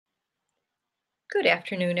Good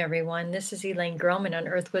afternoon, everyone. This is Elaine Grohman on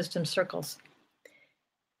Earth Wisdom Circles.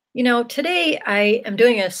 Today I am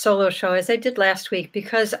doing a solo show as I did last week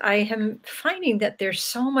because I am finding that there's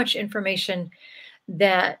so much information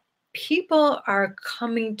that people are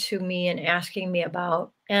coming to me and asking me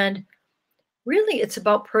about. And really, it's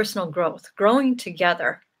about personal growth, growing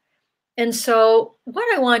together. And so,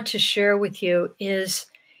 what I want to share with you is,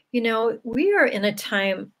 we are in a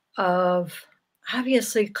time of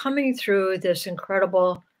obviously coming through this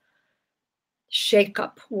incredible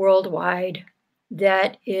shakeup worldwide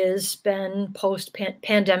that is been post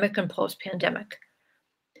pandemic and post pandemic.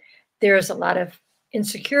 There's a lot of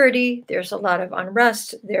insecurity, there's a lot of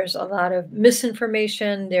unrest, there's a lot of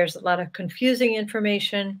misinformation, there's a lot of confusing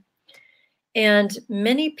information. And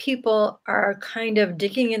many people are kind of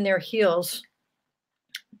digging in their heels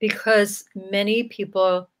because many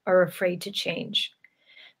people are afraid to change.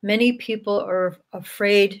 Many people are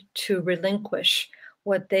afraid to relinquish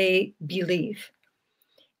what they believe.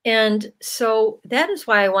 And so that is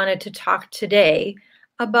why I wanted to talk today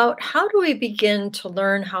about how do we begin to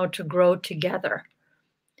learn how to grow together.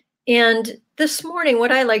 And this morning,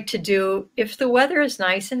 what I like to do, if the weather is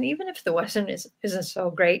nice, and even if the weather isn't so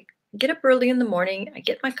great, get up early in the morning, I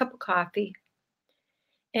get my cup of coffee.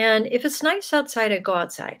 And if it's nice outside, I go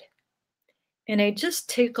outside and I just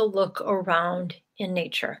take a look around in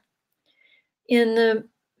nature. In the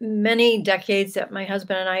many decades that my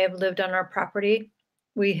husband and I have lived on our property,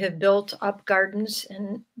 we have built up gardens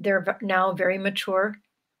and they're now very mature.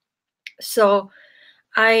 So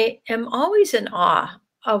I am always in awe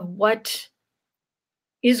of what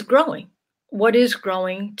is growing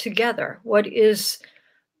together, what is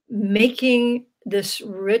making this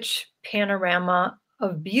rich panorama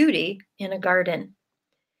of beauty in a garden.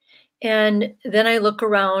 And then I look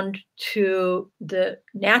around to the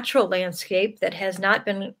natural landscape that has not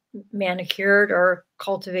been manicured or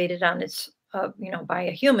cultivated on by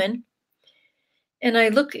a human. And I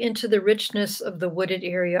look into the richness of the wooded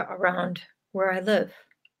area around where I live.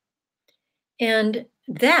 And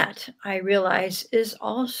that I realize is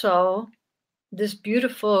also this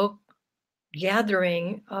beautiful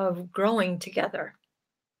gathering of growing together,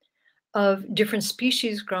 of different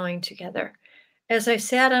species growing together. As I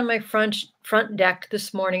sat on my front deck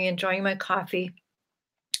this morning enjoying my coffee,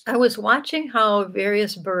 I was watching how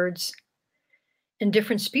various birds and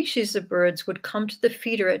different species of birds would come to the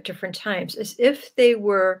feeder at different times, as if they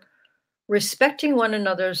were respecting one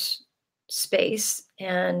another's space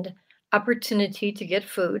and opportunity to get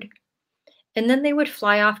food. And then they would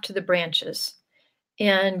fly off to the branches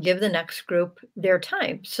and give the next group their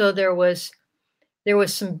time. So there was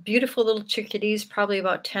some beautiful little chickadees, probably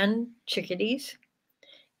about 10 chickadees.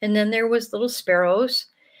 And then there was little sparrows.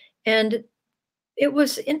 And it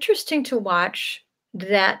was interesting to watch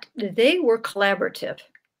that they were collaborative.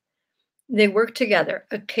 They worked together.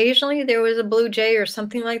 Occasionally there was a blue jay or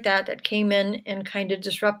something like that that came in and kind of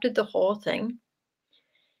disrupted the whole thing.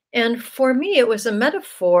 And for me, it was a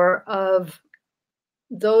metaphor of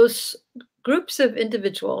those groups of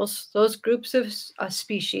individuals, those groups of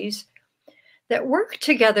species that work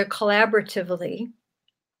together collaboratively,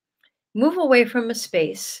 move away from a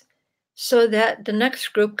space so that the next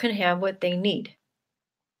group can have what they need.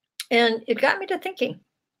 And it got me to thinking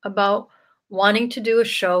about wanting to do a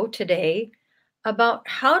show today about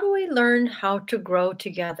how do we learn how to grow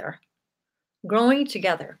together, growing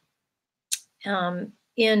together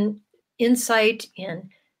in insight, in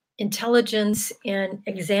intelligence, in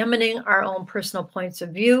examining our own personal points of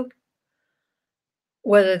view,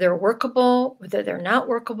 whether they're workable, whether they're not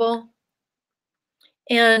workable.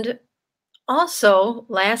 And also,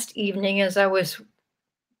 last evening, as I was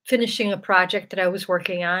finishing a project that I was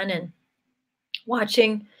working on and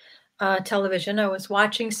watching television, I was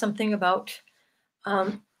watching something about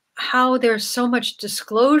how there's so much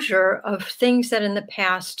disclosure of things that in the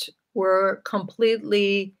past were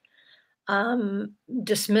completely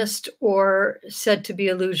dismissed or said to be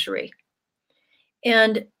illusory.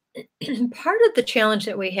 And part of the challenge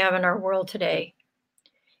that we have in our world today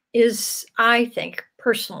is, I think,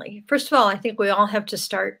 personally, first of all, I think we all have to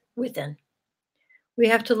start within. We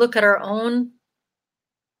have to look at our own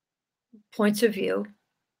points of view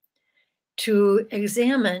to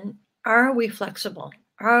examine, are we flexible?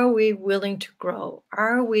 Are we willing to grow?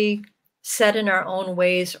 Are we set in our own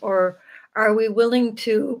ways, or are we willing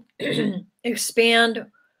to expand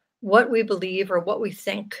what we believe or what we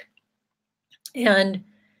think and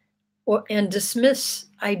dismiss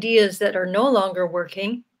ideas that are no longer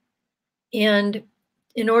working, and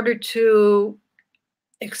in order to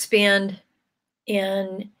expand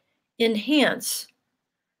and enhance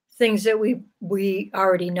things that we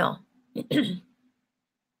already know.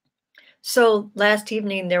 So last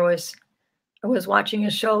evening I was watching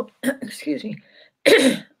a show, excuse me.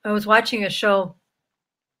 I was watching a show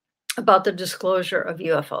about the disclosure of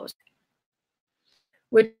UFOs,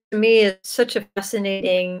 which to me is such a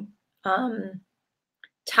fascinating um,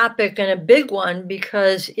 topic and a big one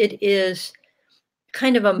because it is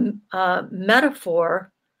kind of a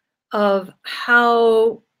metaphor of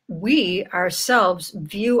how we ourselves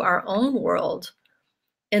view our own world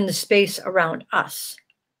and the space around us.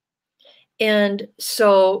 And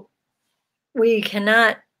so we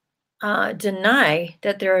cannot deny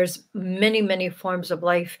that there's many, many forms of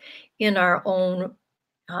life in our own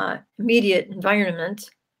immediate environment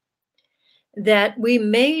that we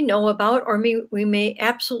may know about or we may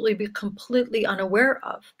absolutely be completely unaware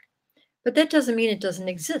of. But that doesn't mean it doesn't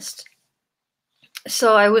exist.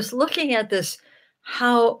 So I was looking at this,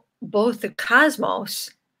 how both the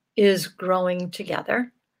cosmos is growing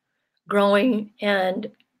together, growing,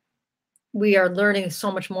 and we are learning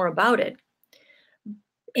so much more about it.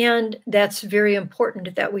 And that's very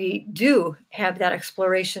important that we do have that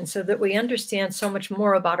exploration so that we understand so much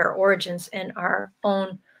more about our origins and our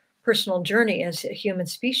own personal journey as a human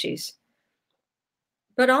species.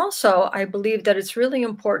 But also, I believe that it's really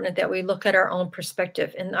important that we look at our own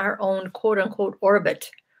perspective and our own quote unquote orbit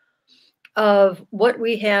of what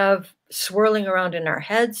we have swirling around in our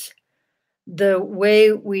heads, the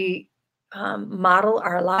way we model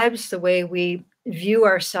our lives, the way we view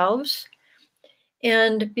ourselves,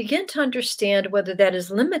 and begin to understand whether that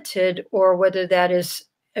is limited or whether that is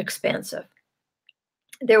expansive.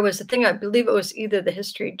 There was a thing, I believe it was either the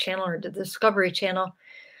History Channel or the Discovery Channel,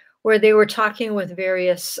 where they were talking with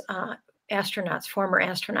various astronauts, former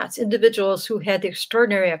astronauts, individuals who had the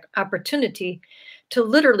extraordinary opportunity to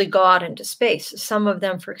literally go out into space, some of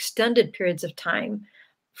them for extended periods of time,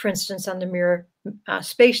 for instance, on the Mir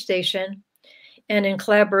space station, and in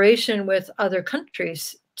collaboration with other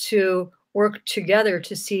countries to work together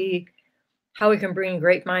to see how we can bring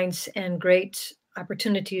great minds and great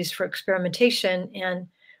opportunities for experimentation and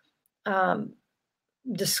um,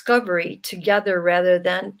 discovery together rather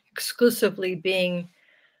than exclusively being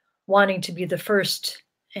wanting to be the first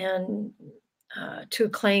and to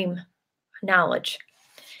claim knowledge.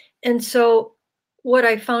 And so, what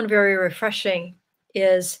I found very refreshing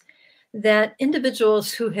is that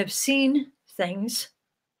individuals who have seen things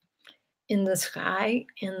in the sky,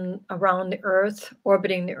 in around the Earth,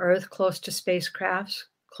 orbiting the Earth, close to spacecrafts,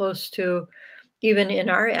 close to even in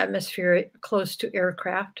our atmosphere, close to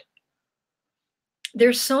aircraft,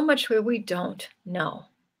 there's so much where we don't know.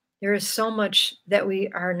 There is so much that we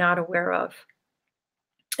are not aware of.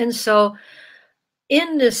 And so,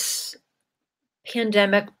 in this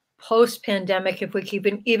pandemic, post pandemic, if we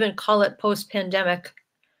can even call it post pandemic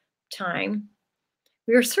time,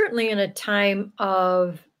 we are certainly in a time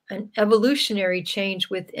of an evolutionary change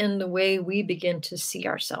within the way we begin to see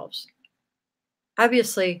ourselves.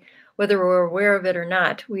 Obviously, whether we're aware of it or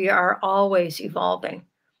not, we are always evolving.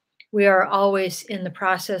 We are always in the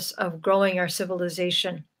process of growing our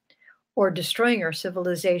civilization or destroying our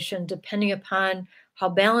civilization, depending upon how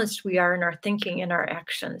balanced we are in our thinking and our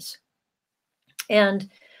actions. And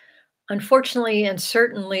unfortunately, and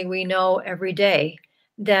certainly, we know every day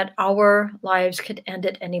that our lives could end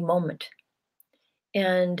at any moment.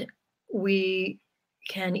 And we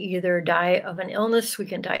can either die of an illness, we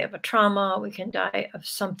can die of a trauma, we can die of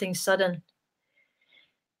something sudden.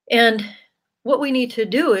 And what we need to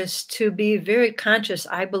do is to be very conscious,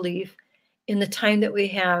 I believe, in the time that we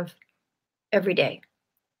have every day.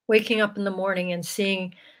 Waking up in the morning and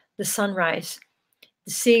seeing the sunrise,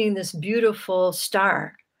 seeing this beautiful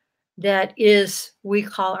star that is, we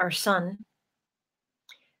call our sun,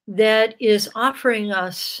 that is offering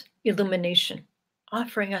us illumination,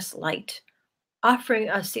 offering us light, offering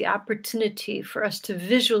us the opportunity for us to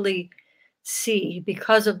visually see,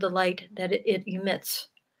 because of the light that it emits,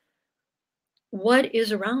 what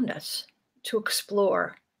is around us, to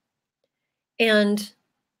explore. And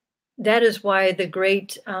that is why the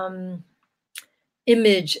great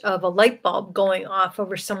image of a light bulb going off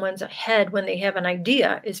over someone's head when they have an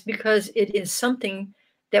idea is because it is something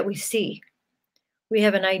that we see. We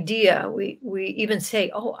have an idea. We even say,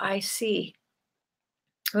 "Oh, I see,"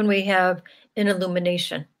 when we have an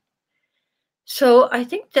illumination. So I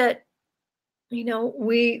think that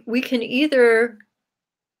we can either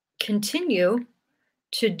continue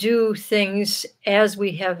to do things as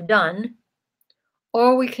we have done,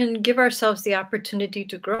 or we can give ourselves the opportunity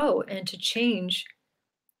to grow and to change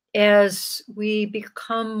as we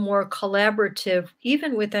become more collaborative,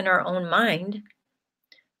 even within our own mind,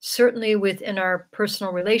 certainly within our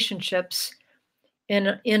personal relationships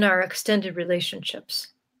and in our extended relationships.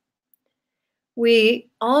 We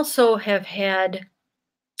also have had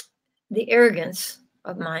the arrogance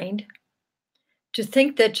of mind to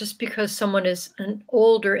think that just because someone is an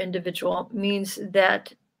older individual means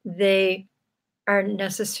that they are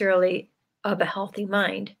necessarily of a healthy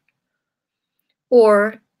mind,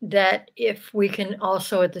 or that if we can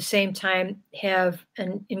also at the same time have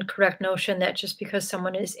an incorrect notion that just because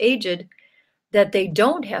someone is aged, that they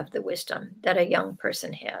don't have the wisdom that a young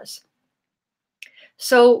person has.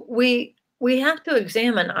 So we have to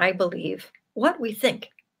examine, I believe, what we think.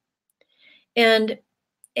 And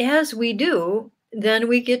as we do, then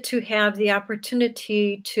we get to have the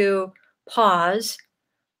opportunity to pause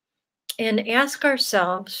and ask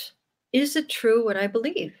ourselves, is it true what I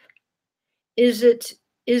believe? Is it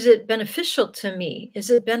is it beneficial to me?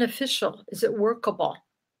 Is it beneficial? Is it workable?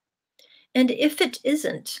 And if it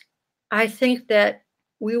isn't, I think that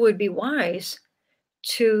we would be wise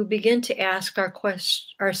to begin to ask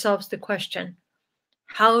ourselves the question,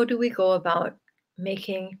 how do we go about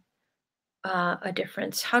making a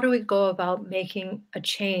difference? How do we go about making a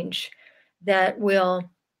change that will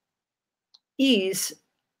ease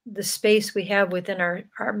the space we have within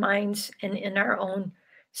our minds and in our own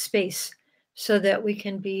space so that we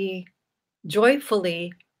can be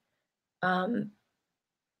joyfully um,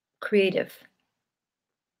 creative?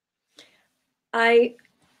 I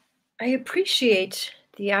I appreciate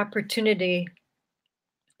the opportunity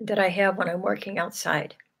that I have when I'm working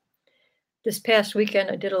outside. This past weekend,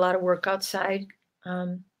 I did a lot of work outside.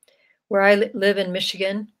 Um, where I live in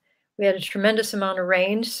Michigan, we had a tremendous amount of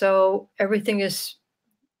rain, so everything is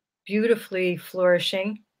beautifully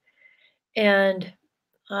flourishing. And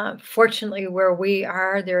fortunately, where we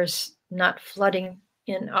are, there's not flooding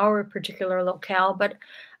in our particular locale, but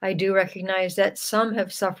I do recognize that some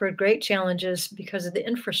have suffered great challenges because of the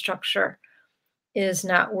infrastructure is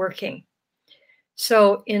not working.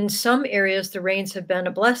 So, in some areas, the rains have been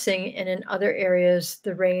a blessing, and in other areas,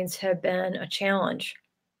 the rains have been a challenge.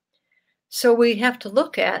 So, we have to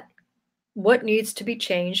look at what needs to be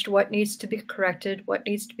changed, what needs to be corrected, what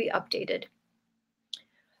needs to be updated.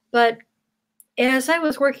 But as I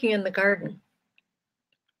was working in the garden,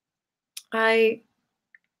 I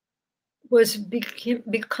was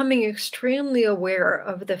becoming extremely aware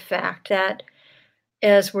of the fact that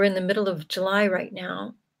as we're in the middle of July right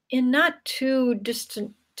now, in not too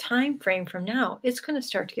distant time frame from now, it's going to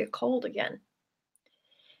start to get cold again.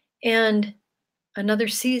 And another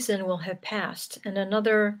season will have passed, and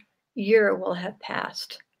another year will have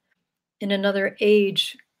passed, and another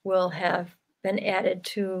age will have been added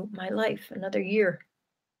to my life, another year.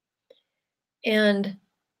 And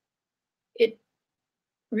it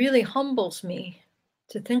really humbles me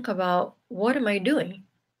to think about what am I doing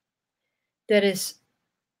that is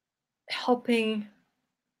helping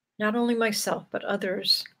not only myself, but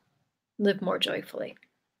others live more joyfully.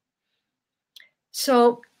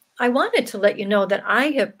 So I wanted to let you know that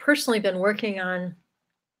I have personally been working on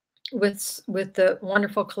with the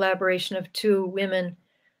wonderful collaboration of two women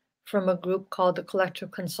from a group called the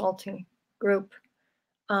Collective Consulting Group,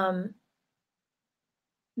 um,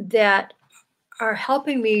 that are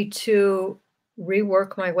helping me to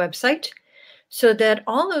rework my website so that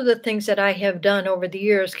all of the things that I have done over the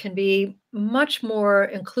years can be much more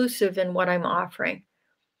inclusive in what I'm offering.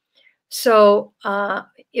 So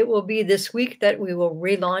it will be this week that we will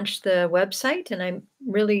relaunch the website, and I'm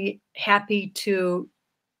really happy to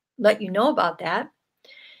let you know about that.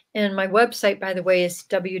 And my website, by the way, is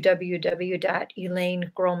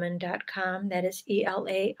www.elainegrohman.com. That is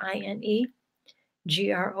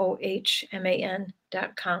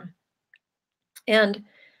ELAINEGROHMAN.com. And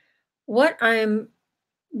what I'm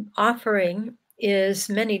offering is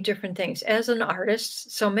many different things. As an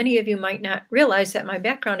artist, so many of you might not realize that my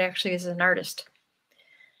background actually is an artist.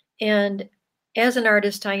 And as an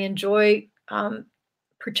artist, I enjoy,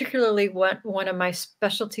 particularly what one of my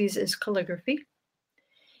specialties is calligraphy.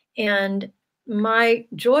 And my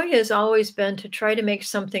joy has always been to try to make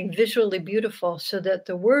something visually beautiful so that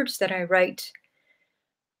the words that I write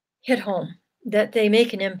hit home, that they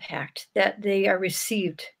make an impact, that they are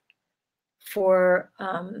received for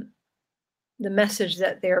the message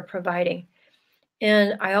that they're providing.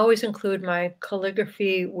 And I always include my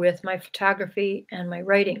calligraphy with my photography and my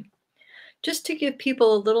writing, just to give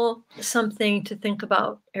people a little something to think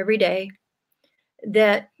about every day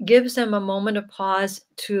that gives them a moment of pause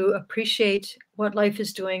to appreciate what life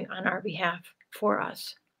is doing on our behalf for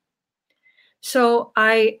us. So,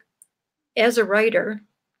 as a writer,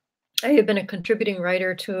 I have been a contributing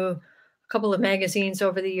writer to a couple of magazines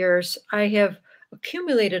over the years. I have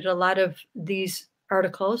accumulated a lot of these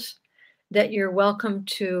articles that you're welcome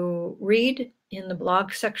to read in the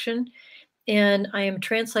blog section. and I am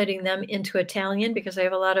translating them into Italian because I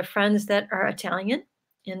have a lot of friends that are Italian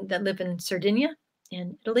and that live in Sardinia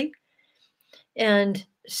in Italy. And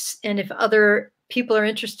if other people are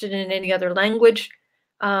interested in any other language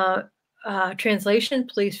translation,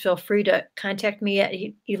 please feel free to contact me at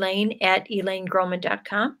Elaine at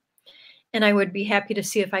elainegrohman.com. And I would be happy to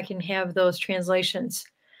see if I can have those translations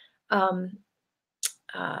put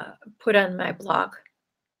on my blog.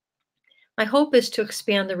 My hope is to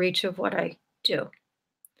expand the reach of what I do.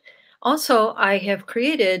 Also, I have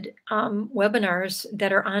created webinars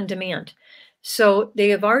that are on demand. So they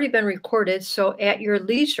have already been recorded. So at your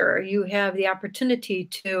leisure, you have the opportunity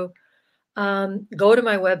to go to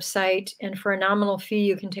my website, and for a nominal fee,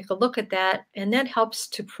 you can take a look at that. And that helps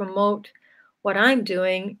to promote what I'm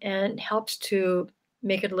doing and helps to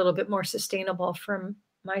make it a little bit more sustainable for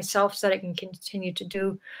myself so that I can continue to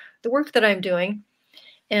do the work that I'm doing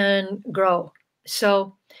and grow.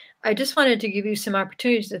 So I just wanted to give you some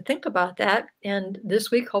opportunities to think about that. And this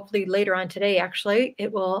week, hopefully later on today, actually,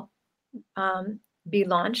 it will be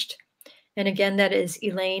launched. And again, that is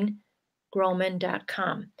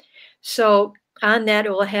elainegrohman.com. So on that,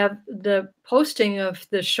 it will have the posting of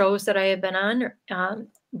the shows that I have been on,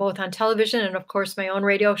 both on television and, of course, my own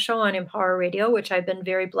radio show on Empower Radio, which I've been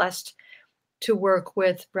very blessed to work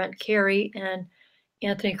with Brent Carey and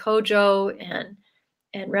Anthony Kojo and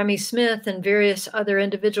Remy Smith and various other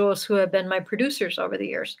individuals who have been my producers over the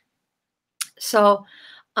years. So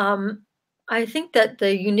I think that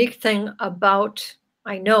the unique thing about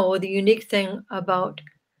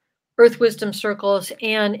Earth Wisdom Circles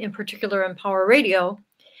and in particular Empower Radio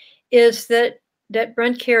is that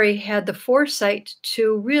Brent Carey had the foresight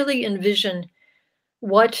to really envision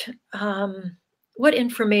what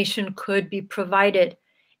information could be provided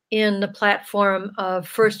in the platform of,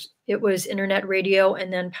 first it was internet radio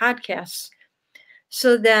and then podcasts,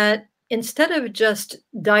 so that instead of just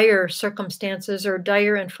dire circumstances or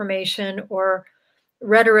dire information or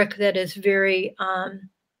rhetoric that is very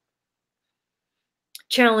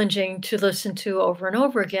challenging to listen to over and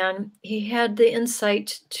over again, he had the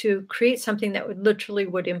insight to create something that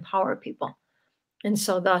would empower people. And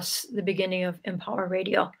so thus the beginning of Empower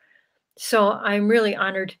Radio. So I'm really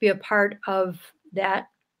honored to be a part of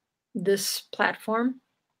this platform.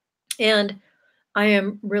 And I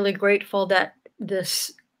am really grateful that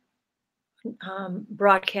this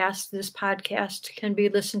this podcast can be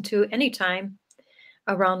listened to anytime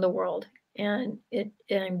around the world. And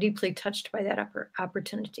I'm deeply touched by that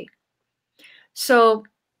opportunity. So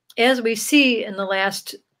as we see in the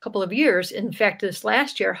last couple of years, in fact, this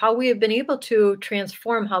last year, how we have been able to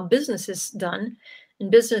transform how business is done and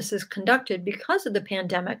business is conducted because of the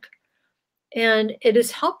pandemic. And it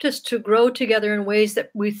has helped us to grow together in ways that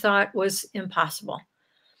we thought was impossible.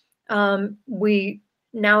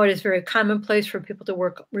 Now it is very commonplace for people to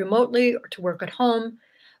work remotely or to work at home,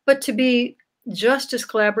 but to be just as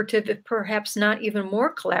collaborative, if perhaps not even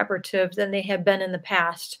more collaborative than they have been in the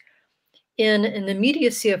past, in the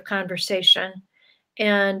immediacy of conversation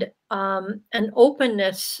and an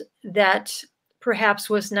openness that perhaps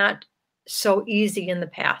was not so easy in the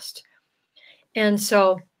past. And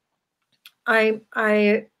so I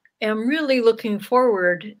am really looking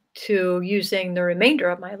forward to using the remainder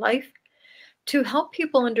of my life to help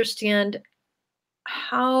people understand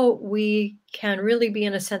how we can really be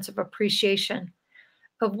in a sense of appreciation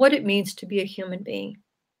of what it means to be a human being,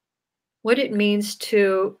 what it means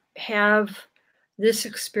to have this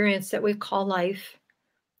experience that we call life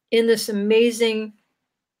in this amazing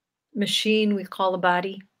machine we call a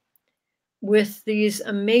body, with these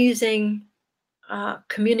amazing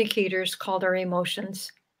communicators called our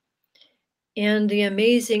emotions, and the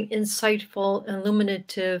amazing, insightful,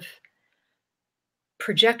 illuminative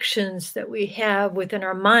projections that we have within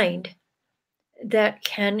our mind that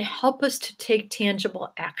can help us to take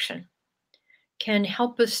tangible action, can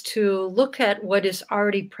help us to look at what is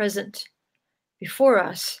already present before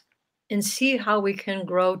us and see how we can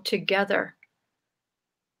grow together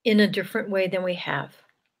in a different way than we have.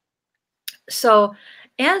 So,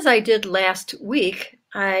 as I did last week,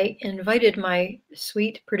 I invited my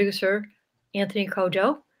sweet producer, Anthony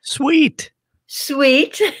Kojo. Sweet. To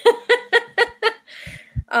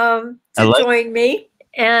join me.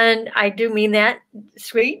 And I do mean that.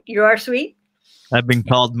 Sweet. You are sweet. I've been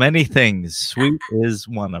called many things. Sweet is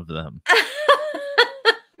one of them.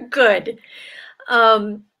 Good.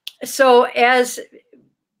 So as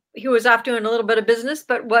he was off doing a little bit of business,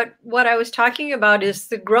 but what I was talking about is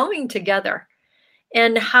the growing together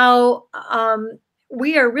and how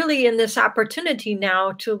we are really in this opportunity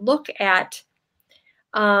now to look at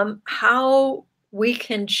how we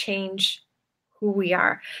can change who we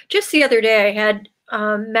are. Just the other day, I had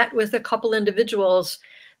met with a couple individuals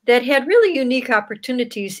that had really unique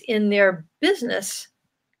opportunities in their business.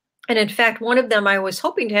 And in fact, one of them I was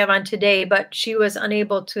hoping to have on today, but she was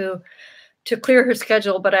unable to clear her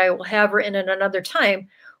schedule, but I will have her in at another time,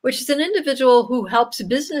 which is an individual who helps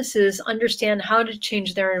businesses understand how to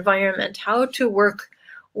change their environment, how to work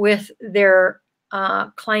with their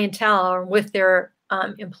clientele or with their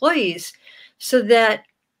employees, so that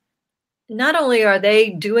not only are they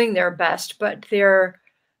doing their best, but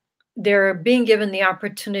they're being given the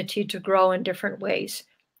opportunity to grow in different ways.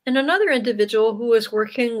 And another individual who is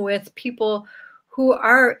working with people who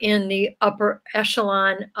are in the upper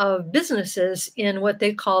echelon of businesses in what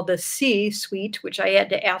they call the C-suite, which I had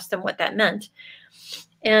to ask them what that meant.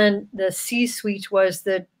 And the C-suite was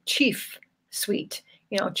the chief suite,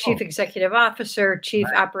 chief executive officer, chief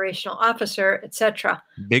operational officer, etc.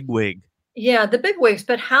 Big wig. Yeah, the big wigs.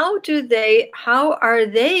 But how are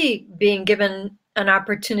they being given an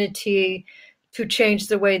opportunity to change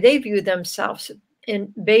the way they view themselves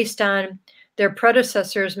based on their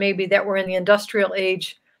predecessors, maybe that were in the industrial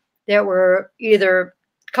age, that were either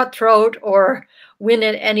cutthroat or win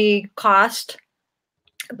at any cost?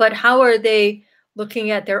 But how are they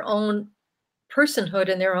looking at their own personhood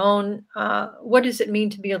and their own, what does it mean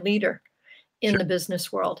to be a leader in the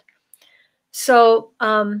business world? So,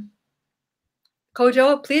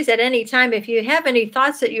 Kojo, please, at any time, if you have any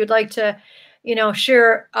thoughts that you'd like to,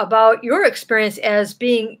 share about your experience as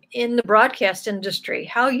being in the broadcast industry,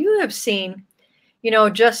 how you have seen,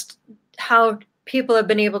 just how people have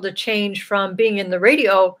been able to change from being in the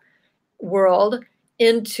radio world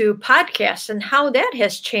into podcasts, and how that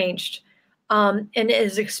has changed and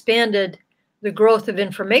has expanded the growth of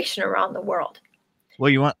information around the world.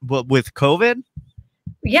 Well, you want with COVID?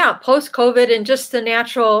 Yeah, post-COVID and just the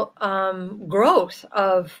natural growth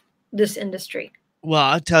of this industry. Well,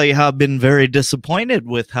 I'll tell you how I've been very disappointed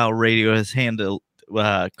with how radio has handled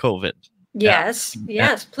COVID. Yes,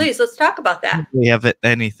 please, let's talk about that. Do you have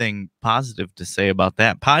anything positive to say about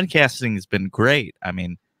that? Podcasting has been great. I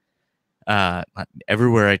mean,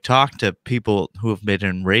 everywhere I talk to people who have been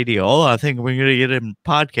in radio, I think we're going to get in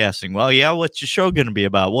podcasting. Well, yeah, what's your show going to be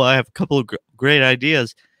about? Well, I have a couple of great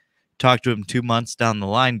ideas. Talk to him 2 months down the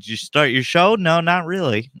line. Did you start your show? No, not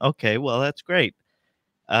really. Okay, well, that's great.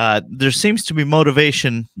 There seems to be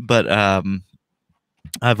motivation, but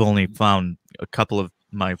I've only found a couple of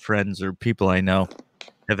my friends or people I know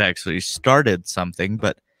have actually started something,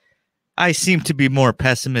 but I seem to be more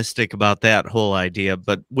pessimistic about that whole idea.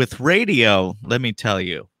 But with radio, let me tell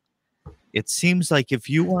you, it seems like if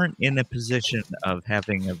you weren't in a position of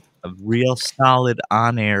having a real solid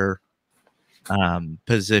on-air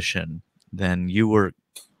position, then you were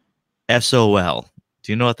SOL.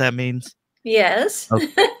 Do you know what that means? Yes.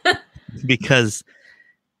 Okay. Because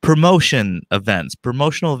promotional events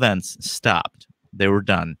stopped. They were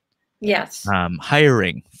done. Yes.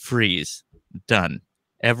 Hiring freeze, done.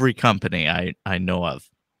 Every company I know of,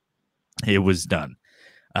 it was done.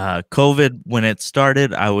 COVID, when it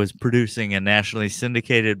started, I was producing a nationally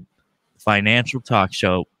syndicated financial talk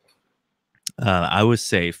show. I was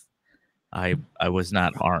safe. I was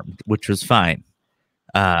not harmed, which was fine.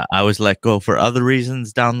 I was let go for other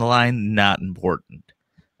reasons down the line, not important.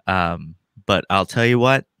 But I'll tell you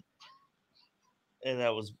what, and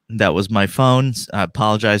that was my phone. I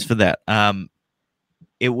apologize for that.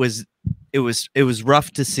 It was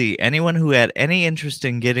rough to see anyone who had any interest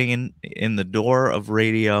in getting in the door of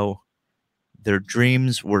radio. Their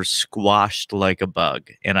dreams were squashed like a bug,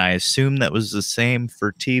 and I assume that was the same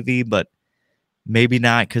for TV, but maybe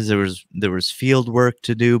not, because there was field work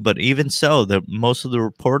to do. But even so, most of the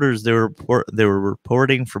reporters they were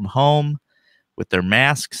reporting from home with their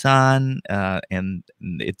masks on, and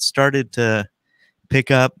it started to pick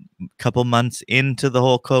up a couple months into the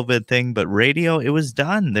whole COVID thing. But radio, it was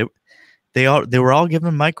done. They were all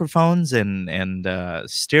given microphones and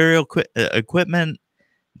stereo equipment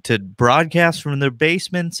to broadcast from their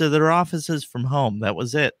basements or their offices from home. That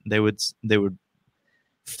was it. They would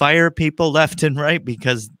fire people left and right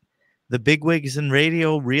because the bigwigs in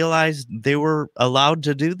radio realized they were allowed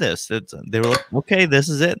to do this. They were like, okay, this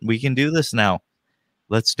is it. We can do this now.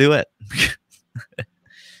 Let's do it.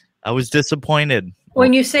 I was disappointed.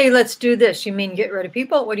 When you say let's do this, you mean get rid of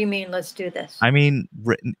people? What do you mean let's do this? I mean,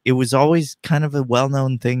 it was always kind of a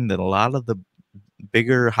well-known thing that a lot of the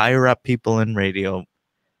bigger, higher-up people in radio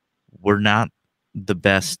were not the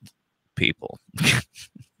best people.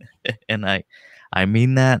 And I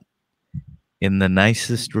mean that in the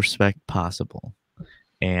nicest respect possible.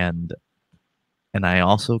 And I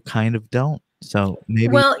also kind of don't. So maybe.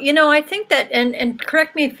 Well, I think that, and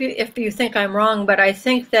correct me if you think I'm wrong, but I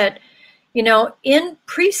think that, in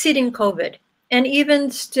preceding COVID and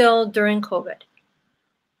even still during COVID,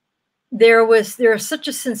 there is such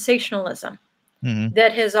a sensationalism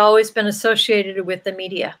that has always been associated with the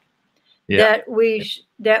media, that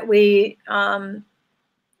we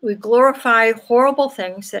glorify horrible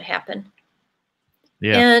things that happen.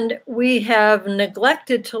 Yeah. And we have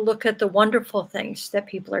neglected to look at the wonderful things that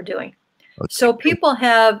people are doing. So people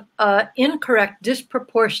have an incorrect,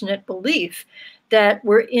 disproportionate belief that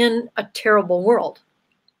we're in a terrible world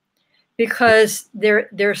because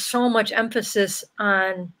there's so much emphasis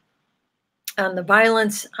on the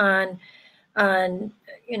violence, on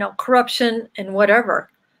corruption and whatever,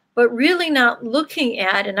 but really not looking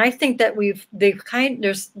at. And I think that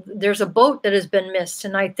there's a boat that has been missed,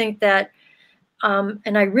 and I think that.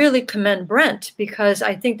 And I really commend Brent, because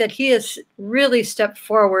I think that he has really stepped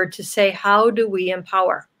forward to say, how do we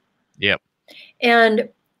empower? Yep. And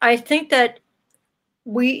I think that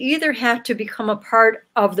we either have to become a part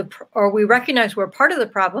of or we recognize we're part of the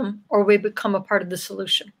problem, or we become a part of the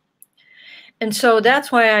solution. And so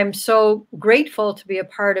that's why I'm so grateful to be a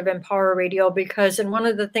part of Empower Radio, because one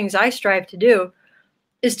of the things I strive to do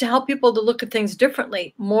is to help people to look at things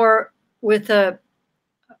differently, more with a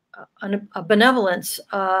benevolence,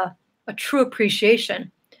 a true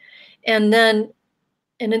appreciation, and then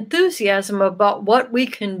an enthusiasm about what we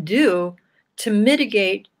can do to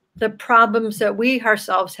mitigate the problems that we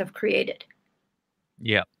ourselves have created.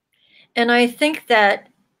 Yeah. And I think that,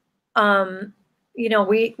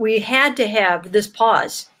 we had to have this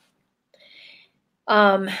pause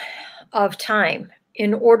of time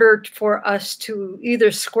in order for us to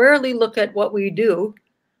either squarely look at what we do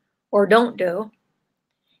or don't do,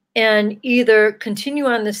 and either continue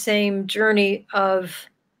on the same journey of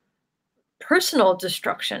personal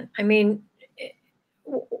destruction. I mean,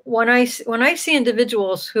 when I see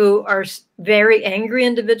individuals who are very angry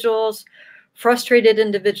individuals, frustrated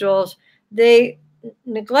individuals, they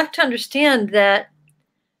neglect to understand that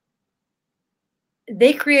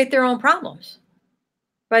they create their own problems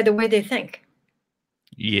by the way they think.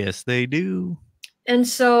 Yes, they do. And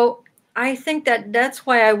so I think that that's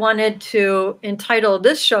why I wanted to entitle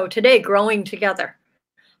this show today, Growing Together.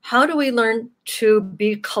 How do we learn to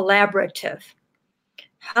be collaborative?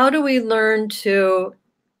 How do we learn to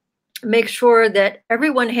make sure that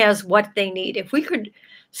everyone has what they need? If we could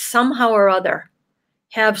somehow or other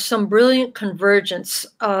have some brilliant convergence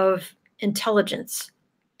of intelligence,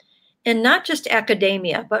 and not just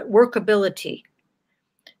academia, but workability,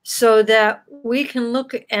 so that we can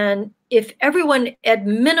look, and if everyone at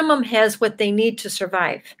minimum has what they need to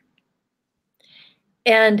survive,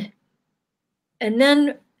 and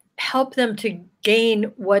then help them to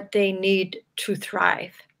gain what they need to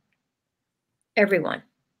thrive, everyone,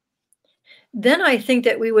 then I think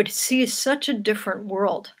that we would see such a different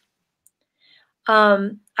world.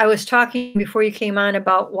 I was talking before you came on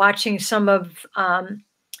about watching some of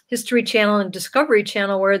History Channel and Discovery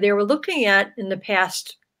Channel, where they were looking at, in the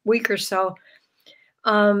past week or so,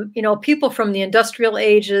 people from the industrial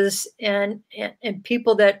ages and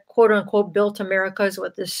people that, quote unquote, built America, is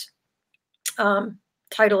what this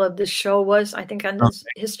title of this show was, I think, on this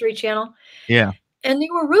History Channel. Yeah. And they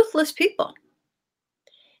were ruthless people.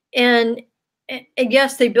 And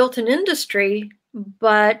yes, they built an industry,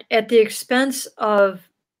 but at the expense of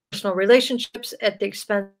personal relationships, at the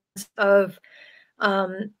expense of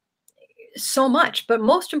so much, but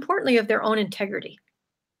most importantly, of their own integrity.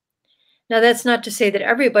 Now, that's not to say that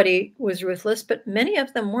everybody was ruthless, but many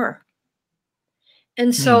of them were.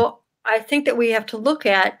 And so I think that we have to look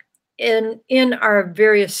at, in our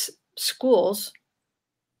various schools,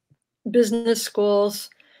 business schools,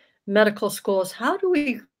 medical schools, how do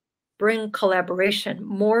we bring collaboration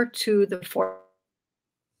more to the fore?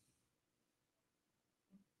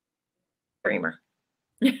 Dreamer.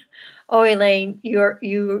 Oh, Elaine,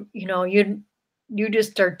 you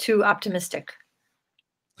just are too optimistic.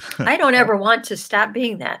 I don't ever want to stop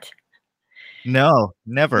being that. No,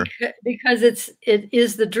 never. Because it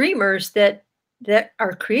is the dreamers that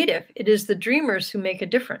are creative. It is the dreamers who make a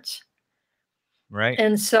difference. Right.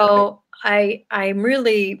 And so I'm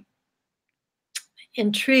really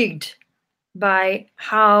intrigued by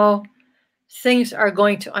how things are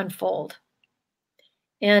going to unfold.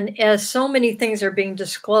 And as so many things are being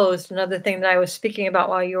disclosed, another thing that I was speaking about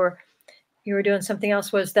while you were doing something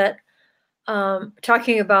else was that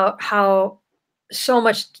talking about how so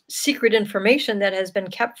much secret information that has been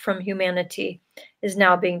kept from humanity is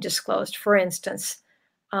now being disclosed. For instance,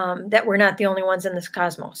 that we're not the only ones in this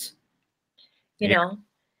cosmos, you know,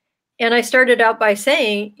 And I started out by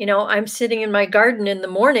saying, I'm sitting in my garden in the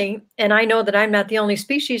morning and I know that I'm not the only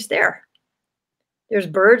species there. There's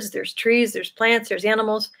birds, there's trees, there's plants, there's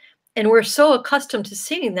animals, and we're so accustomed to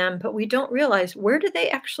seeing them, but we don't realize, where do they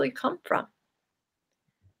actually come from?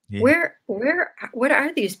 Yeah. What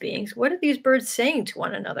are these beings? What are these birds saying to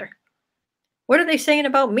one another? What are they saying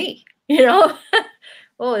about me?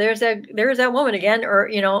 Oh, there's that woman again. Or,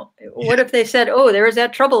 what if they said, oh,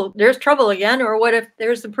 there's trouble again? Or what if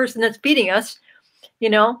there's the person that's beating us?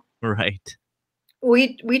 Right.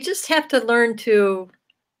 We just have to learn to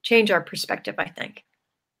change our perspective, I think.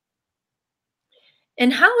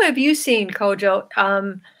 And how have you seen,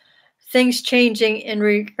 Kojo, things changing in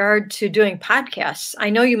regard to doing podcasts? I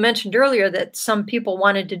know you mentioned earlier that some people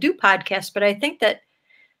wanted to do podcasts, but I think that,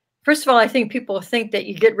 first of all, I think people think that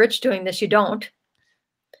you get rich doing this. You don't.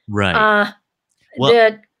 Right.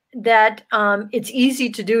 Well, that it's easy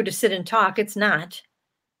to do, to sit and talk. It's not.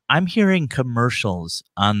 I'm hearing commercials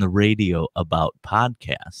on the radio about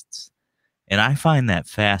podcasts, and I find that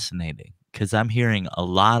fascinating because I'm hearing a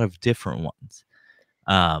lot of different ones.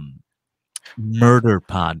 Murder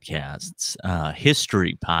podcasts,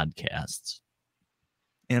 history podcasts,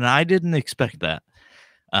 and I didn't expect that.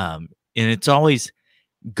 And it's always,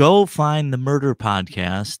 go find the murder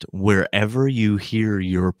podcast wherever you hear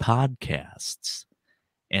your podcasts.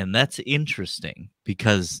 And that's interesting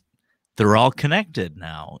because they're all connected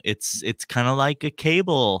now. It's kind of like a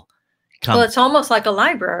cable company. Well, it's almost like a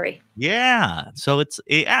library. Yeah. So it's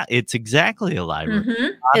exactly a library. Mm-hmm.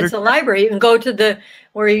 It's a library. You can go to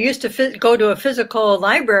where you used to go to a physical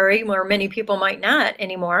library, where many people might not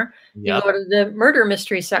anymore. Yep. You go to the murder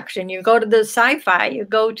mystery section. You go to the sci-fi. You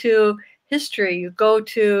go to history. You go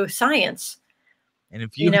to science. And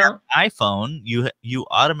if you have an iPhone, you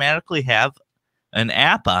automatically have an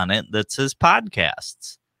app on it that says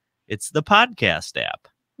podcasts. It's the podcast app.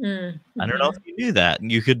 Mm-hmm. I don't know if you knew that.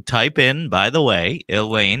 You could type in, by the way,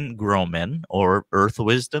 Elaine Grohman or Earth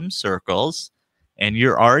Wisdom Circles, and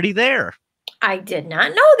you're already there. I did not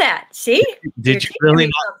know that. See? Did you really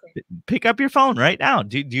not? Pick up your phone right now.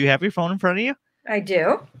 Do you have your phone in front of you? I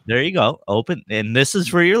do. There you go. Open. And this is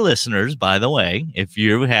for your listeners, by the way. If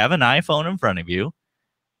you have an iPhone in front of you,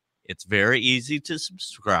 it's very easy to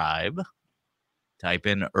subscribe. Type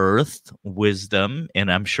in Earth Wisdom,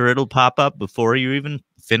 and I'm sure it'll pop up before you even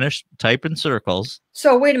finish typing circles.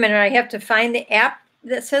 So wait a minute. I have to find the app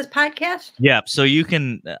that says podcast? Yeah. So you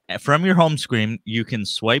can, from your home screen, you can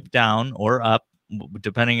swipe down or up,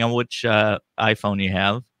 depending on which iPhone you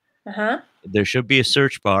have. Uh-huh. There should be a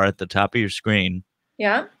search bar at the top of your screen.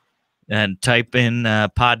 Yeah. And type in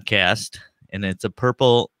podcast, and it's a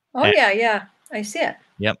purple. Oh, app. Yeah. I see it.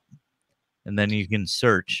 Yep. And then you can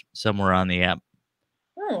search somewhere on the app.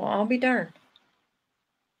 Oh, I'll be darned.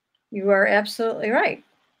 You are absolutely right.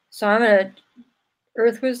 So I'm going to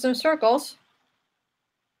Earth Wisdom Circles.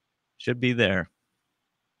 Should be there.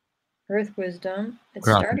 Earth Wisdom. It's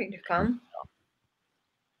starting to come.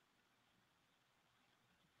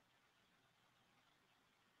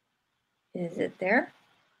 Is it there?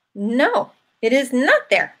 No, it is not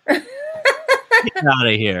there. Get out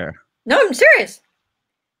of here. No, I'm serious.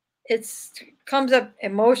 It comes up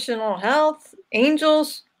emotional health,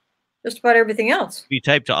 angels, just about everything else. You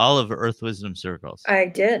typed all of Earth Wisdom Circles. I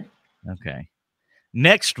did. Okay.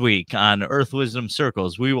 Next week on Earth Wisdom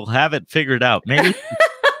Circles, we will have it figured out. Maybe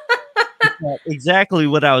exactly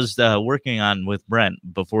what I was working on with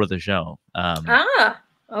Brent before the show.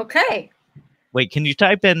 Okay. Wait, can you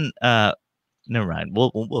type in? Never mind.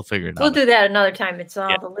 We'll figure it out. We'll do that another time. It's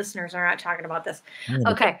all the listeners are not talking about this.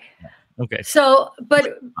 Okay. Okay. So,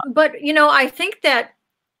 but I think that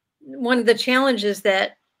one of the challenges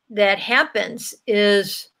that happens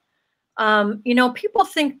is, people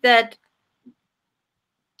think that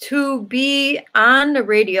to be on the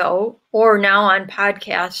radio or now on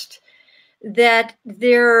podcast, that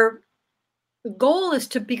their goal is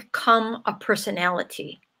to become a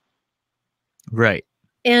personality. Right.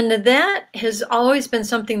 And that has always been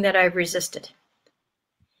something that I've resisted.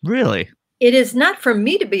 Really? It is not for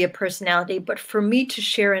me to be a personality, but for me to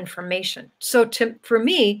share information. So for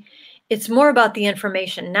me, it's more about the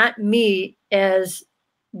information, not me as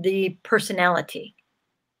the personality.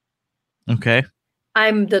 Okay.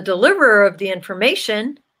 I'm the deliverer of the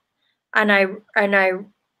information, and I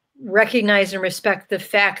recognize and respect the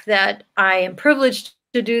fact that I am privileged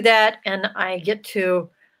to do that, and I get to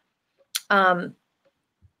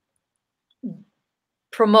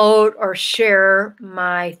promote or share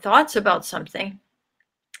my thoughts about something.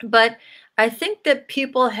 But I think that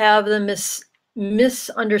people have the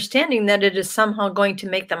misunderstanding that it is somehow going to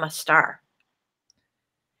make them a star.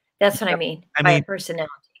 That's what I mean by a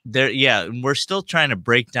personality. Yeah, and we're still trying to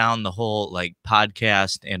break down the whole like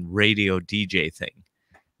podcast and radio DJ thing,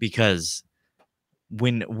 because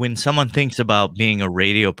when someone thinks about being a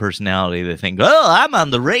radio personality, they think, "Oh, I'm on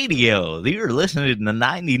the radio. You're listening to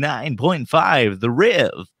 99.5 The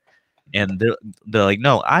Riv." And they're like,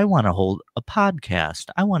 "No, I want to hold a podcast.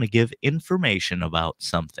 I want to give information about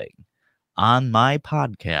something. On my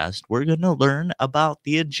podcast, we're going to learn about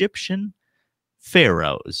the Egyptian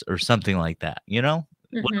pharaohs or something like that." You know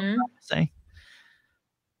what I'm Mm-hmm. trying to say?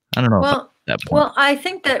 I don't know if I'm Well, at that point. well, I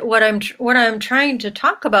think that what I'm trying to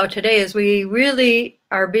talk about today is we really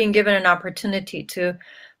are being given an opportunity to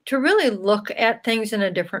really look at things in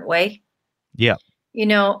a different way. Yeah. You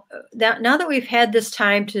know, that now that we've had this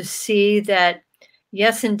time to see that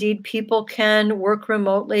yes, indeed, people can work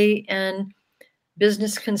remotely and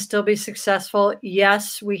business can still be successful.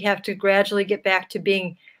 Yes, we have to gradually get back to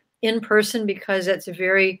being in person because it's a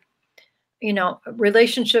very,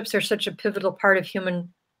 relationships are such a pivotal part of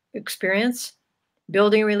human experience.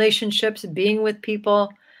 Building relationships, being with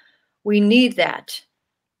people, we need that.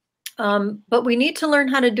 But we need to learn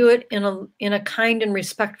how to do it in a kind and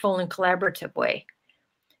respectful and collaborative way.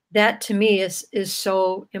 That to me is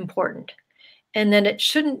so important. And then it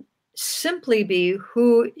shouldn't simply be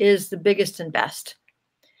who is the biggest and best,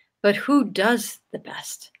 but who does the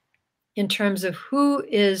best in terms of who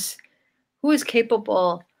is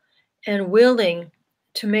capable and willing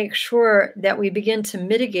to make sure that we begin to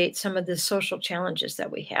mitigate some of the social challenges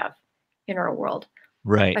that we have in our world.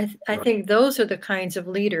 Right. I think those are the kinds of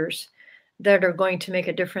leaders that are going to make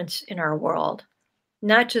a difference in our world,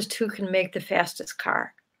 not just who can make the fastest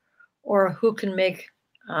car or who can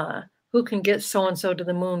get so and so to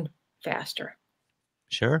the moon faster.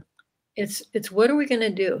 Sure. It's what are we going to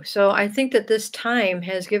do? So I think that this time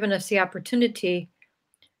has given us the opportunity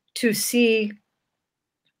to see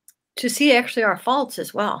actually our faults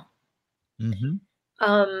as well. Mm-hmm.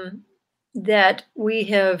 That we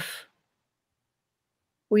have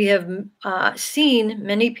seen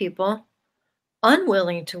many people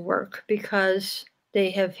unwilling to work because they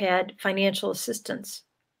have had financial assistance.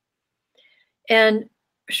 And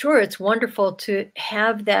sure, it's wonderful to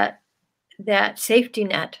have that safety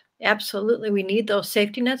net. Absolutely, we need those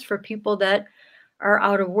safety nets for people that are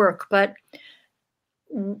out of work. But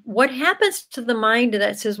what happens to the mind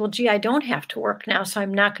that says, well, gee, I don't have to work now, so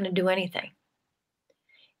I'm not going to do anything?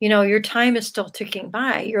 Your time is still ticking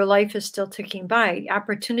by. Your life is still ticking by.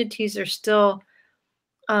 Opportunities are still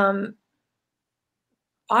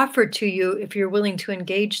offered to you if you're willing to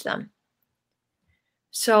engage them.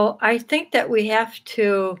 So I think that we have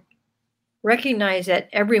to recognize that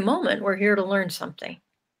every moment we're here to learn something.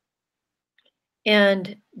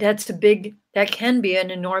 And that can be an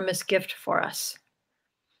enormous gift for us.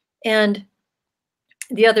 And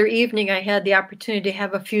the other evening, I had the opportunity to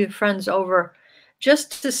have a few friends over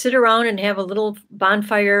just to sit around and have a little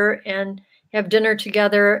bonfire and have dinner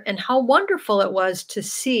together. And how wonderful it was to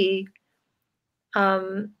see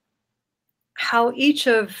how each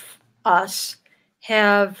of us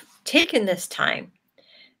have taken this time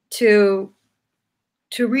to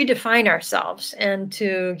redefine ourselves and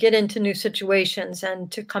to get into new situations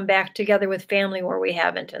and to come back together with family where we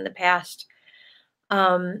haven't in the past,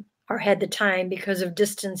 or had the time because of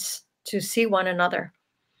distance to see one another.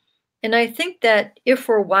 And I think that if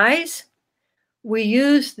we're wise, we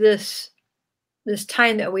use this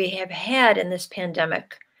time that we have had in this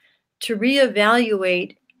pandemic to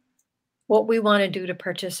reevaluate what we want to do to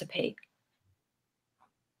participate,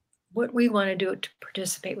 what we want to do to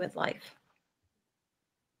participate with life.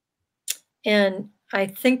 And I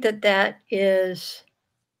think that is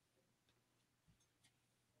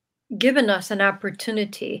given us an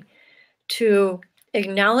opportunity to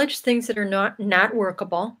acknowledge things that are not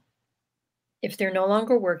workable. If they're no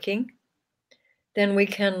longer working, then we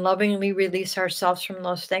can lovingly release ourselves from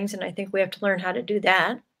those things. And I think we have to learn how to do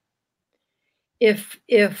that. If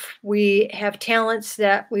we have talents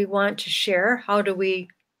that we want to share, how do we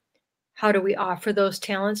offer those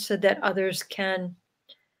talents so that others can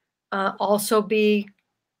also be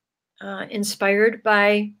inspired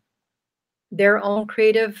by their own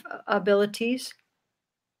creative abilities?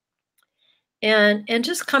 And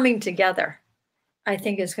just coming together, I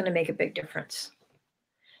think, is going to make a big difference.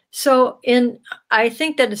 So I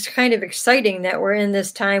think that it's kind of exciting that we're in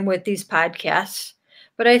this time with these podcasts,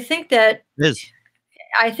 but I think that It is.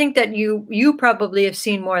 You probably have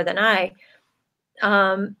seen more than I,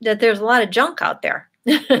 that there's a lot of junk out there.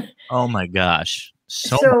 Oh my gosh.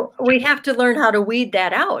 So we have to learn how to weed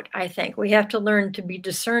that out. I think we have to learn to be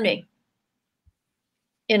discerning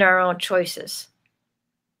in our own choices.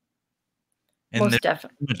 And Most there's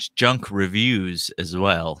definitely. so much junk reviews as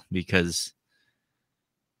well, because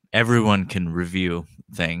everyone can review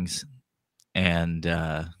things. And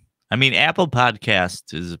I mean, Apple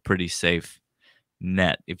Podcasts is a pretty safe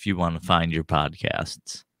net if you want to find your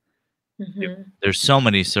podcasts. There's so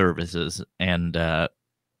many services, and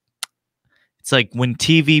it's like when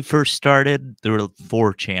TV first started, there were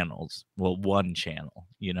 4 channels. Well, 1 channel,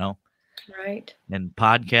 you know? Right. And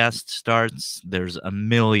podcast starts, there's a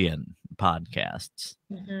million podcasts.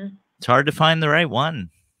 Mm-hmm. It's hard to find the right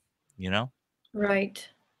one, you know? Right.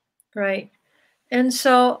 Right. And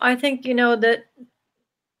so I think, that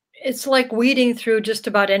it's like weeding through just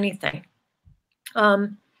about anything.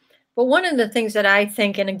 But one of the things that I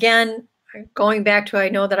think, and again, going back to, I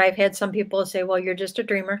know that I've had some people say, well, you're just a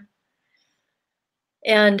dreamer.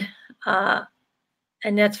 And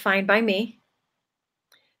that's fine by me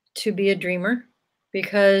to be a dreamer,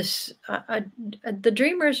 because the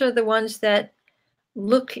dreamers are the ones that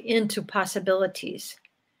look into possibilities,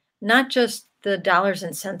 not just the dollars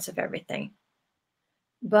and cents of everything,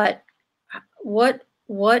 but what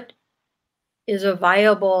is a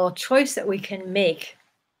viable choice that we can make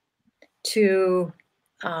to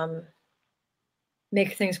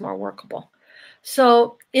make things more workable.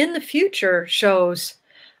 So in the future shows,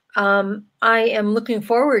 I am looking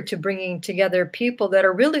forward to bringing together people that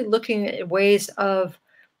are really looking at ways of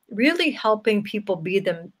really helping people be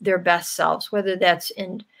their best selves, whether that's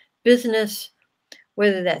in business,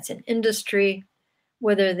 whether that's in industry,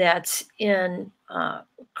 whether that's in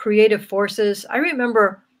creative forces. I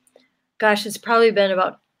remember, gosh, it's probably been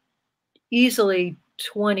about easily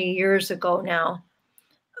 20 years ago now.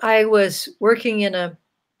 I was working in a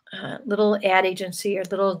little ad agency, or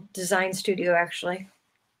little design studio, actually.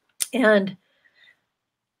 And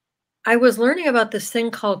I was learning about this thing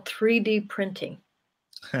called 3D printing.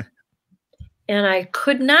 And I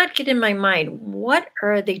could not get in my mind, what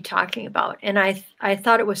are they talking about? And I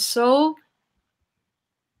thought it was so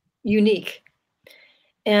unique,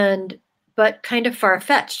 but kind of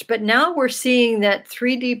far-fetched. But now we're seeing that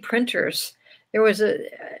 3D printers, there was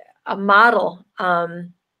a model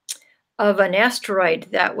of an asteroid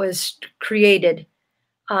that was created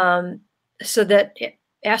so that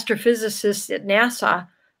astrophysicists at NASA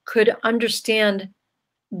could understand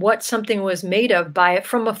what something was made of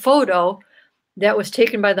from a photo that was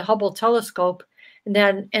taken by the Hubble telescope, and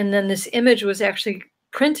then this image was actually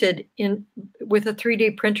printed with a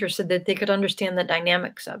 3D printer so that they could understand the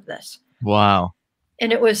dynamics of this. Wow.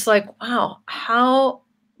 And it was like, wow, how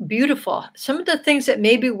beautiful. Some of the things that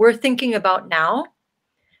maybe we're thinking about now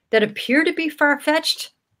that appear to be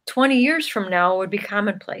far-fetched, 20 years from now would be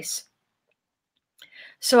commonplace.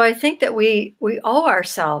 So I think that we owe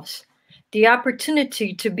ourselves the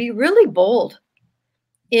opportunity to be really bold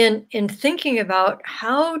in thinking about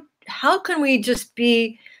how can we just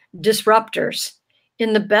be disruptors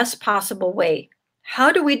in the best possible way.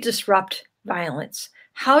 How do we disrupt violence?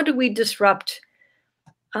 How do we disrupt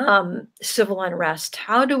civil unrest?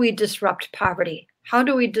 How do we disrupt poverty? How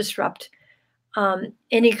do we disrupt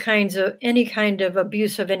any kind of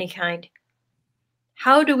abuse of any kind?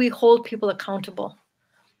 How do we hold people accountable?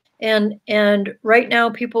 And right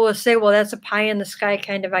now people will say, well, that's a pie in the sky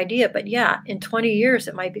kind of idea. But yeah, in 20 years,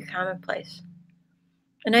 it might be commonplace.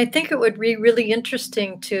 And I think it would be really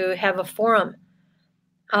interesting to have a forum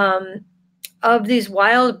of these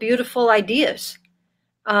wild, beautiful ideas.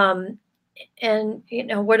 And,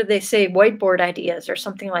 what do they say? Whiteboard ideas or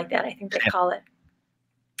something like that, I think they call it.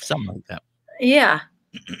 Something like that. Yeah.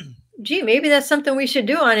 Gee, maybe that's something we should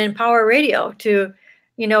do on Empower Radio, to,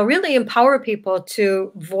 really empower people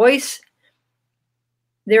to voice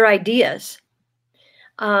their ideas.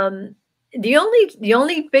 The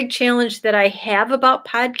only big challenge that I have about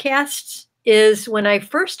podcasts is when I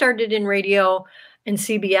first started in radio and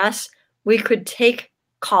CBS, we could take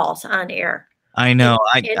calls on air. I know.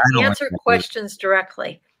 And answer questions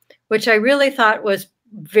directly, which I really thought was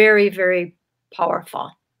very, very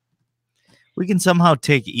powerful. We can somehow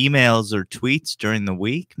take emails or tweets during the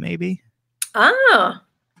week, maybe.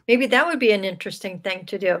 Maybe that would be an interesting thing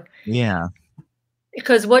to do. Yeah.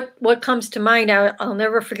 Because what comes to mind, I'll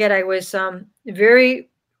never forget, I was very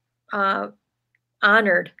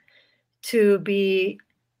honored to be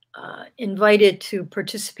invited to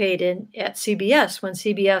participate at CBS when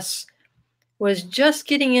CBS was just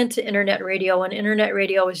getting into internet radio, and internet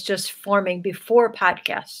radio was just forming before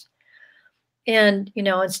podcasts. And,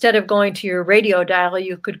 instead of going to your radio dial,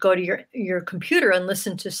 you could go to your computer and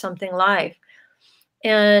listen to something live.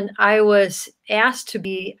 And I was asked to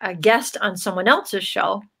be a guest on someone else's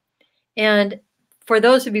show. And for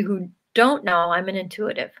those of you who don't know, I'm an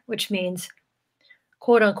intuitive, which means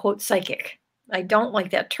quote unquote psychic. I don't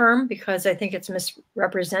like that term because I think it's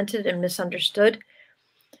misrepresented and misunderstood.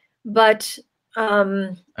 But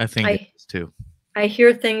I think it is too. I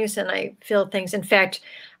hear things and I feel things. In fact,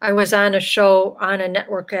 I was on a show on a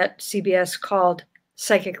network at CBS called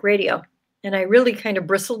Psychic Radio, and I really kind of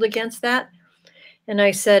bristled against that. And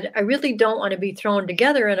I said, I really don't want to be thrown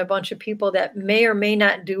together in a bunch of people that may or may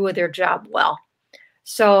not do their job well.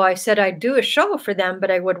 So I said I'd do a show for them,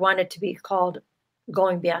 but I would want it to be called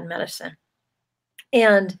Going Beyond Medicine.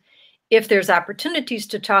 And if there's opportunities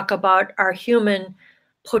to talk about our human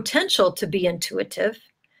potential to be intuitive,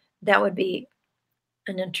 that would be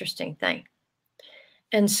an interesting thing.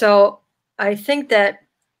 And so I think that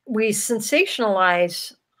we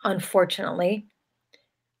sensationalize, unfortunately,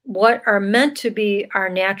 what are meant to be our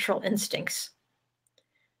natural instincts.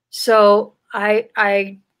 So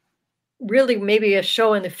I really, maybe a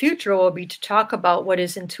show in the future will be to talk about what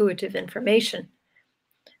is intuitive information.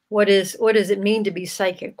 What does it mean to be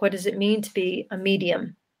psychic? What does it mean to be a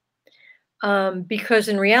medium? Because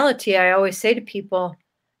in reality, I always say to people,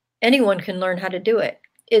 anyone can learn how to do it.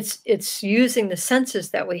 It's using the senses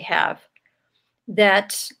that we have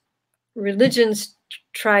that religions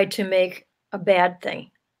try to make a bad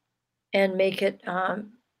thing and make it a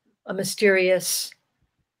mysterious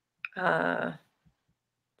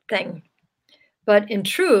thing. But in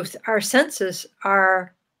truth, our senses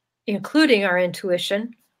are, including our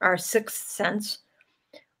intuition, our sixth sense,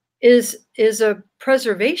 is a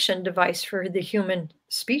preservation device for the human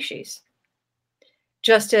species.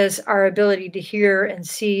 Just as our ability to hear and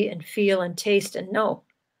see and feel and taste and know.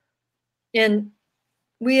 And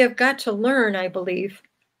we have got to learn, I believe,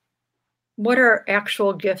 what our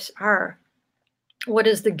actual gifts are. What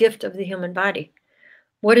is the gift of the human body?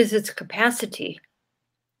 What is its capacity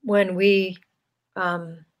when we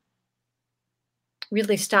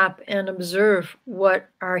really stop and observe what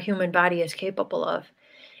our human body is capable of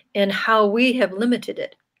and how we have limited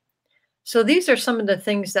it? So these are some of the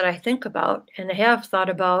things that I think about and have thought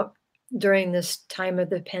about during this time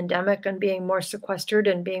of the pandemic and being more sequestered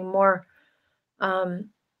and being more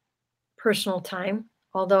personal time.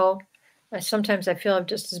 Although sometimes I feel I'm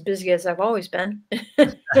just as busy as I've always been.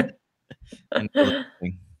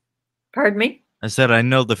 Pardon me? I said, I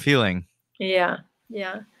know the feeling. Yeah.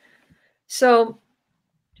 So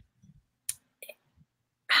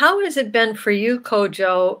how has it been for you,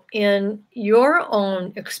 Kojo, in your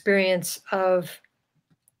own experience of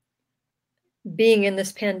being in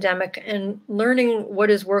this pandemic and learning what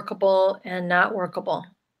is workable and not workable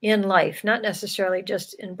in life, not necessarily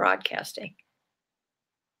just in broadcasting?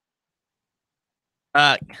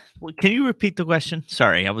 Can you repeat the question?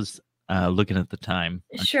 Sorry, I was looking at the time.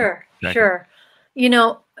 Sure. You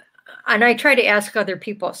know, and I try to ask other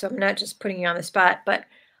people, so I'm not just putting you on the spot, but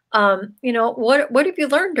what have you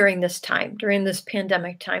learned during this time, during this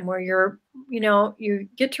pandemic time where you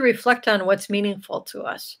get to reflect on what's meaningful to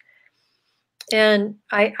us? And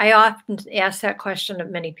I often ask that question of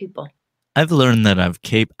many people. I've learned that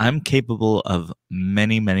I'm capable of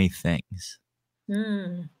many, many things.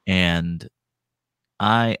 And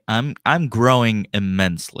I'm growing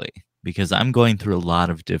immensely because I'm going through a lot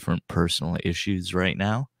of different personal issues right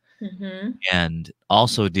now. And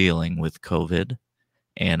also dealing with COVID.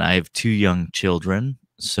 And I have 2 young children,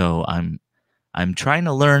 so I'm trying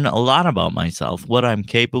to learn a lot about myself. What I'm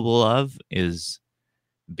capable of is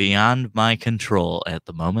beyond my control at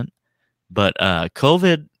the moment. But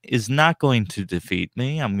COVID is not going to defeat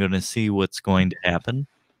me. I'm going to see what's going to happen.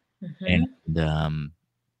 And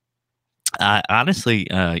honestly,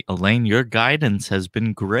 Elaine, your guidance has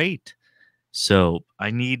been great. So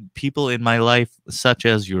I need people in my life such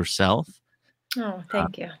as yourself. Oh,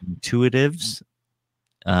 thank you. Intuitives.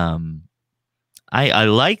 I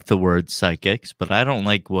like the word psychics, but I don't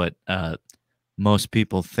like what most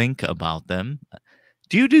people think about them.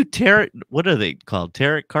 Do you do tarot? What are they called?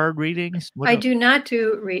 Tarot card readings? I do not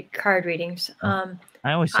do card readings. I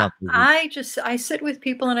always thought I sit with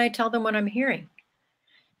people and I tell them what I'm hearing.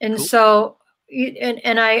 And Cool. so,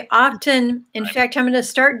 and I often, in fact, I'm going to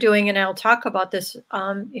start doing, and I'll talk about this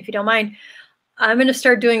if you don't mind. I'm going to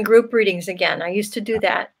start doing group readings again. I used to do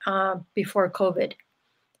that before COVID.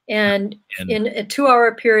 And in a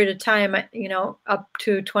 2-hour period of time, up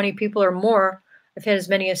to 20 people or more, I've had as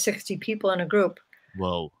many as 60 people in a group.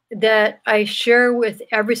 Whoa. That I share with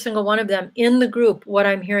every single one of them in the group what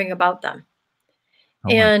I'm hearing about them.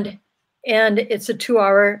 And it's a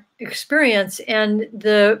 2-hour experience. And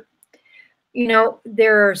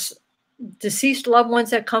there's deceased loved ones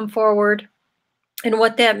that come forward. And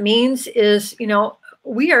what that means is,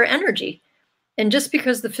 we are energy. And just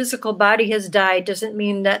because the physical body has died doesn't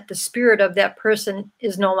mean that the spirit of that person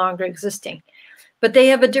is no longer existing. but they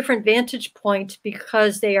have a different vantage point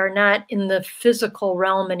because they are not in the physical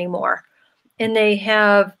realm anymore. And they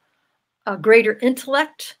have a greater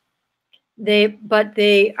intellect. But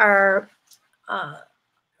they are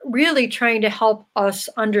really trying to help us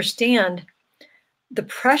understand the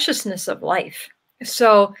preciousness of life.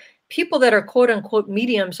 So people that are quote unquote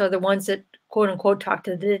mediums are the ones that quote unquote talk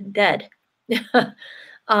to the dead.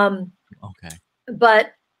 Okay.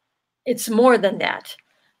 But it's more than that.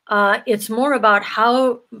 It's more about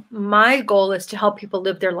how my goal is to help people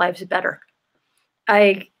live their lives better.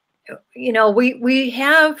 We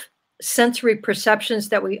have sensory perceptions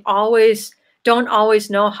that we don't always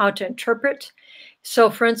know how to interpret. So,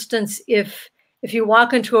 for instance, if you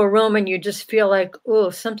walk into a room and you just feel like, oh,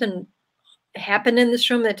 something happened in this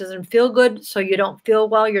room that doesn't feel good, so you don't feel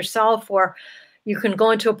well yourself, or you can go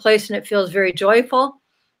into a place and it feels very joyful,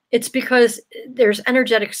 it's because there's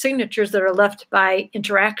energetic signatures that are left by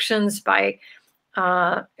interactions, by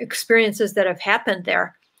experiences that have happened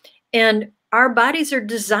there. And our bodies are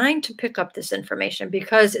designed to pick up this information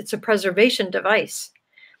because it's a preservation device.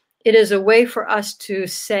 It is a way for us to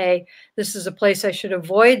say, this is a place I should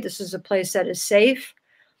avoid. This is a place that is safe.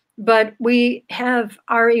 But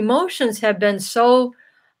our emotions have been so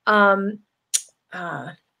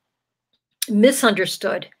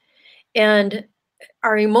misunderstood. And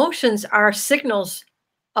our emotions are signals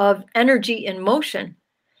of energy in motion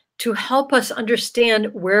to help us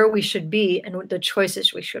understand where we should be and the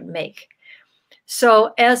choices we should make.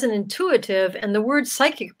 So as an intuitive, and the word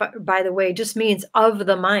psychic, by the way, just means of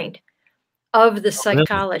the mind, of the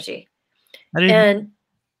psychology. Really? And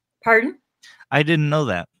pardon? I didn't know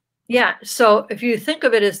that. Yeah. So if you think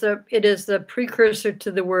of it as it is the precursor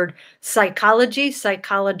to the word psychology,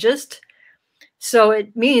 psychologist. So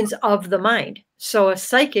it means of the mind. So a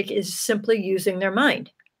psychic is simply using their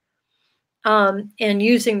mind and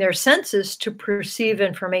using their senses to perceive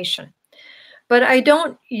information. But I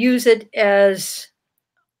don't use it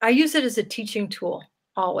I use it as a teaching tool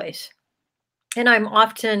always. And I'm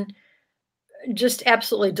often just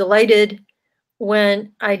absolutely delighted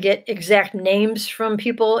when I get exact names from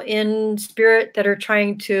people in spirit that are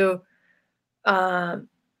trying to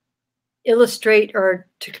illustrate or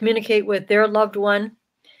to communicate with their loved one.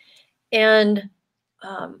 And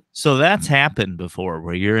so that's happened before,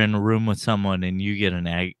 where you're in a room with someone and you get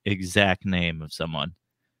an exact name of someone.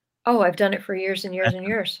 Oh, I've done it for years and years and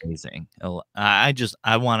years. Amazing. I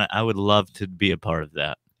would love to be a part of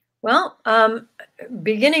that. Well,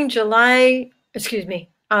 beginning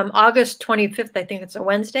August 25th, I think it's a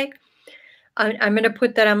Wednesday. I'm going to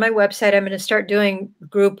put that on my website. I'm going to start doing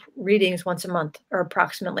group readings once a month, or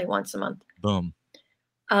approximately once a month. Boom.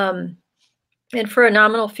 And for a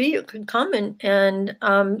nominal fee, you can come and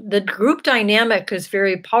the group dynamic is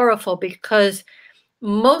very powerful because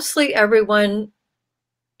mostly everyone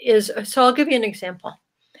is. So I'll give you an example.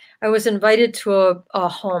 I was invited to a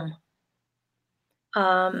home,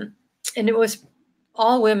 and it was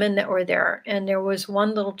all women that were there, and there was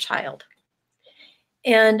one little child.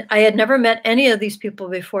 And I had never met any of these people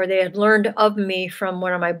before. They had learned of me from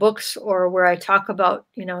one of my books or where I talk about,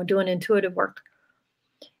 doing intuitive work.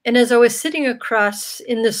 And as I was sitting across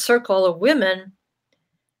in this circle of women,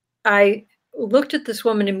 I looked at this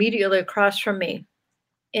woman immediately across from me.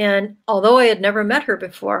 And although I had never met her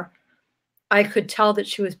before, I could tell that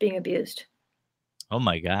she was being abused. Oh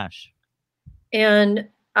my gosh. And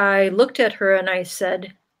I looked at her and I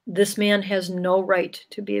said, this man has no right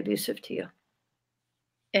to be abusive to you.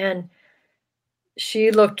 And she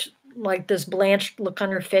looked like this blanched look on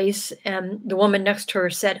her face. And the woman next to her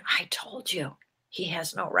said, I told you he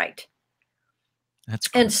has no right. That's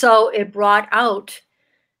cool. And so it brought out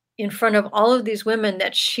in front of all of these women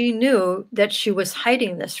that she knew that she was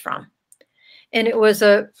hiding this from. And it was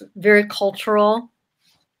a very cultural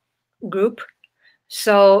group.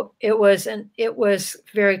 So it was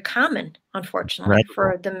very common, unfortunately,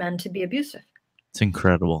 for the men to be abusive. It's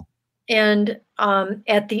incredible. And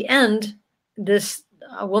at the end, this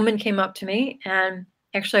woman came up to me, and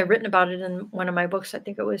actually I've written about it in one of my books. I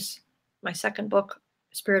think it was my second book,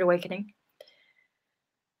 Spirit Awakening.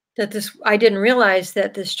 I didn't realize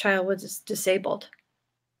that this child was disabled.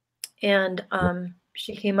 And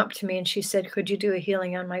she came up to me and she said, could you do a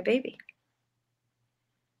healing on my baby?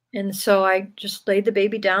 And so I just laid the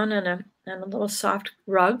baby down on a little soft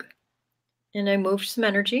rug, and I moved some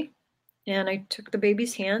energy, and I took the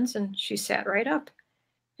baby's hands, and she sat right up.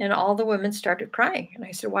 And all the women started crying. And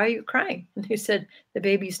I said, why are you crying? And they said, the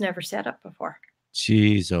baby's never sat up before.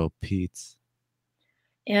 Jeez, oh, Pete.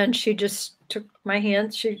 And she just took my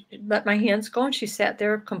hands. She let my hands go, and she sat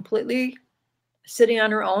there completely sitting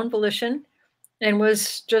on her own volition and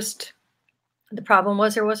was just The problem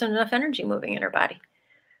was there wasn't enough energy moving in her body.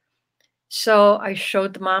 So I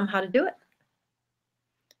showed the mom how to do it.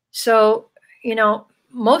 So, you know,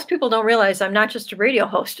 most people don't realize I'm not just a radio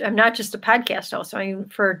host. I'm not just a podcast host. I mean,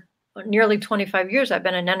 for nearly 25 years, I've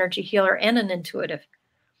been an energy healer and an intuitive.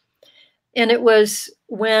 And it was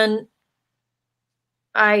when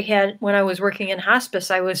I was working in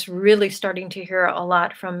hospice, I was really starting to hear a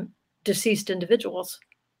lot from deceased individuals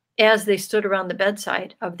as they stood around the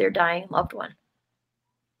bedside of their dying loved one.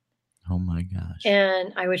 Oh my gosh.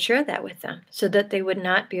 And I would share that with them so that they would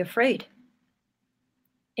not be afraid.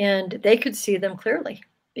 And they could see them clearly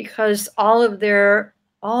because all of their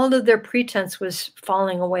pretense was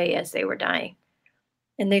falling away as they were dying.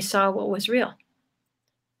 And they saw what was real.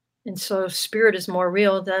 And so spirit is more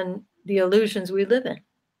real than the illusions we live in.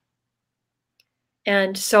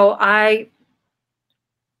 And so I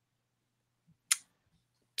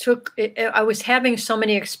was having so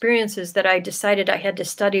many experiences that I decided I had to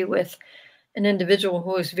study with an individual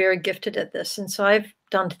who was very gifted at this. And so I've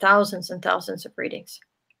done thousands and thousands of readings.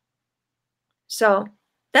 So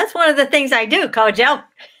that's one of the things I do, Kojo.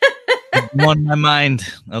 On my mind,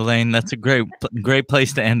 Elaine. That's a great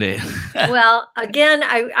place to end it. Well, again,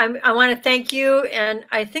 I want to thank you, and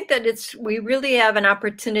I think that we really have an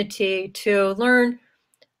opportunity to learn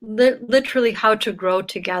literally how to grow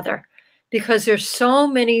together, because there's so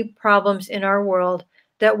many problems in our world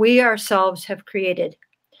that we ourselves have created,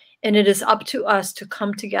 and it is up to us to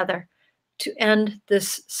come together to end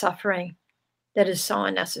this suffering that is so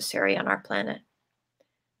unnecessary on our planet.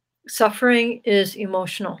 Suffering is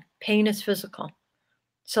emotional, pain is physical.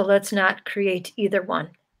 So let's not create either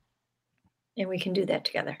one. And we can do that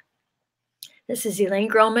together. This is Elaine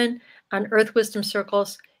Grohman on Earth Wisdom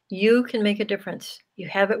Circles. You can make a difference. You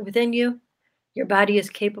have it within you. Your body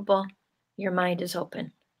is capable. Your mind is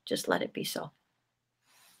open. Just let it be so.